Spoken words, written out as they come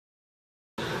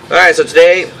Alright, so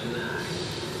today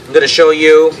I'm going to show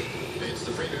you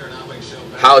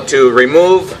how to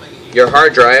remove your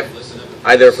hard drive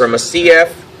either from a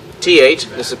CF-T8.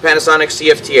 This is Panasonic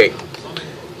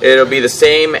CF-T8. It'll be the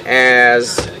same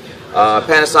as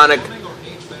Panasonic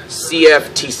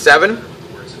CF-T7.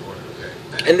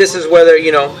 And this is whether,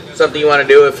 something you want to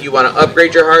do if you want to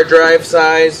upgrade your hard drive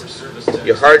size,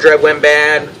 your hard drive went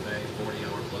bad,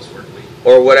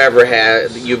 or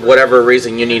whatever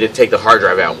reason you need to take the hard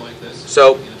drive out.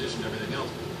 So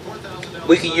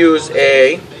we can use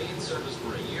we're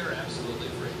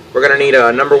going to need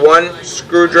a number 1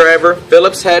 screwdriver,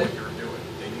 Phillips head,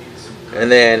 and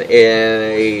then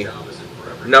a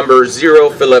number 0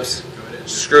 Phillips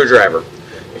screwdriver.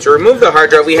 To remove the hard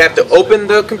drive, we have to open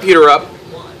the computer up,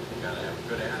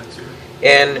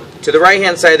 and to the right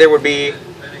hand side there would be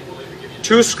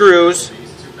 2 screws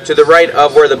to the right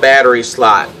of where the battery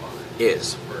slot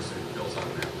is.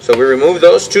 So we remove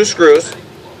those 2 screws.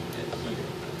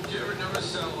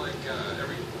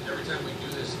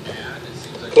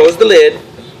 Close the lid.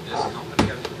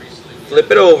 Flip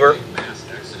it over.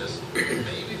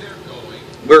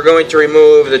 We're going to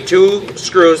remove the 2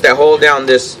 screws that hold down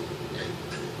this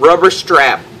rubber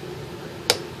strap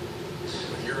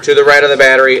to the right of the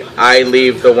battery. I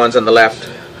leave the ones on the left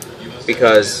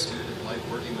because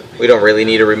we don't really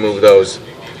need to remove those.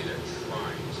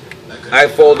 I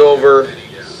fold over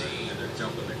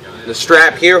the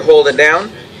strap here, hold it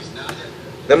down.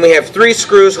 Then we have 3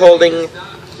 screws holding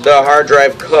the hard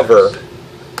drive cover.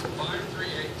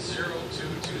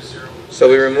 So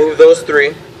we remove those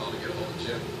 3.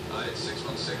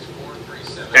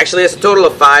 Actually, it's a total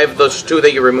of 5. Those 2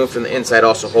 that you remove from the inside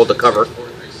also hold the cover.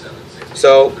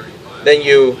 So then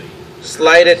you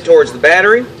slide it towards the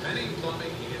battery.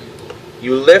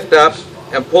 You lift up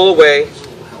and pull away,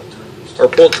 or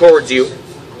pull towards you.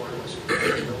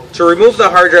 To remove the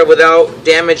hard drive without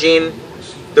damaging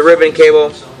the ribbon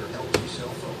cable,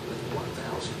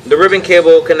 the ribbon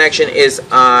cable connection is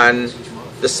on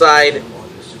the side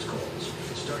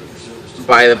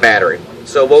by the battery.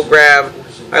 So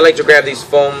I like to grab these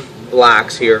foam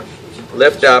blocks here,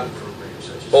 lift up,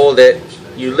 hold it,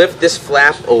 you lift this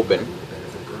flap open.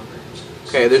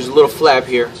 Okay, there's a little flap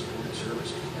here.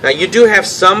 Now you do have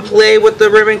some play with the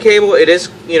ribbon cable. It is,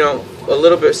 a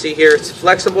little bit, see here, it's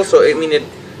flexible, so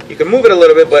you can move it a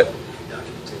little bit, but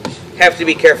have to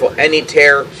be careful. Any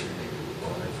tear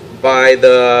by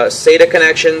the SATA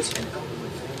connections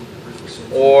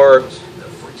or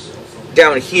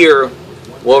down here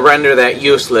will render that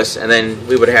useless, and then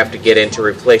we would have to get in to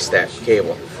replace that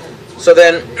cable. So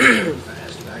then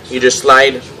you just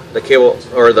slide the cable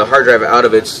or the hard drive out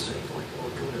of its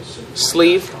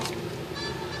sleeve,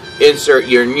 insert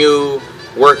your new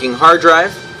working hard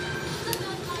drive,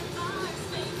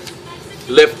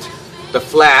 lift the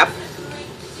flap,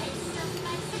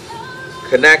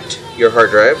 connect your hard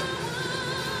drive.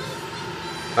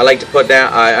 I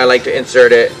like to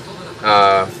insert it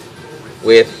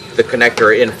with the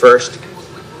connector in first.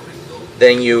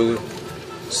 Then you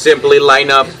simply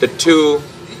line up the 2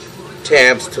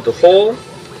 tabs to the hole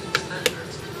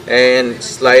and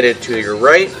slide it to your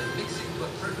right.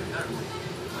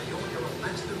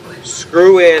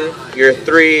 Screw in your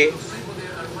 3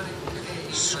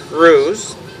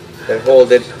 screws that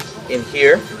hold it in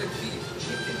here.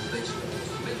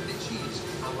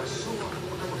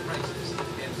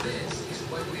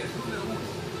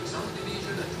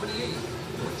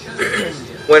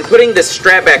 When putting this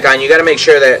strap back on, you got to make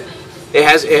sure that it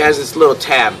has this little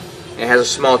tab. It has a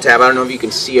small tab. I don't know if you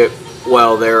can see it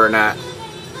well there or not.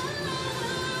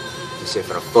 Let's see if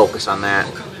it'll focus on that.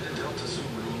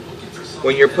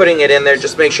 When you're putting it in there,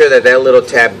 just make sure that little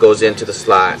tab goes into the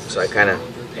slot. So I kind of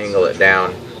angle it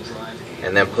down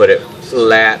and then put it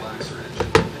flat.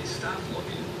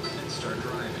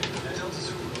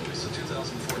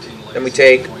 Then we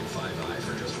take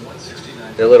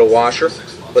the little washer,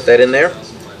 put that in there.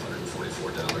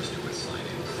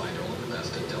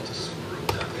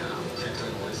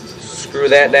 Screw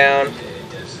that down.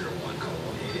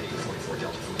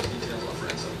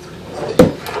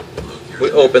 We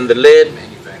open the lid.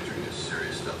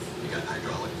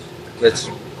 Let's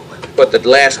put the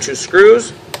last 2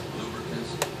 screws.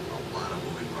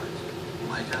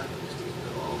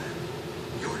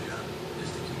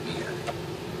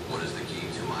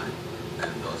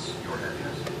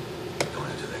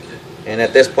 And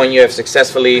at this point you have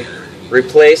successfully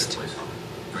replaced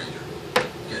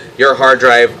your hard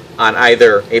drive on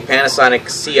either a Panasonic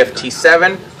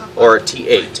CF-T7 or a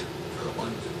T8.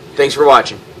 Thanks for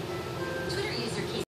watching.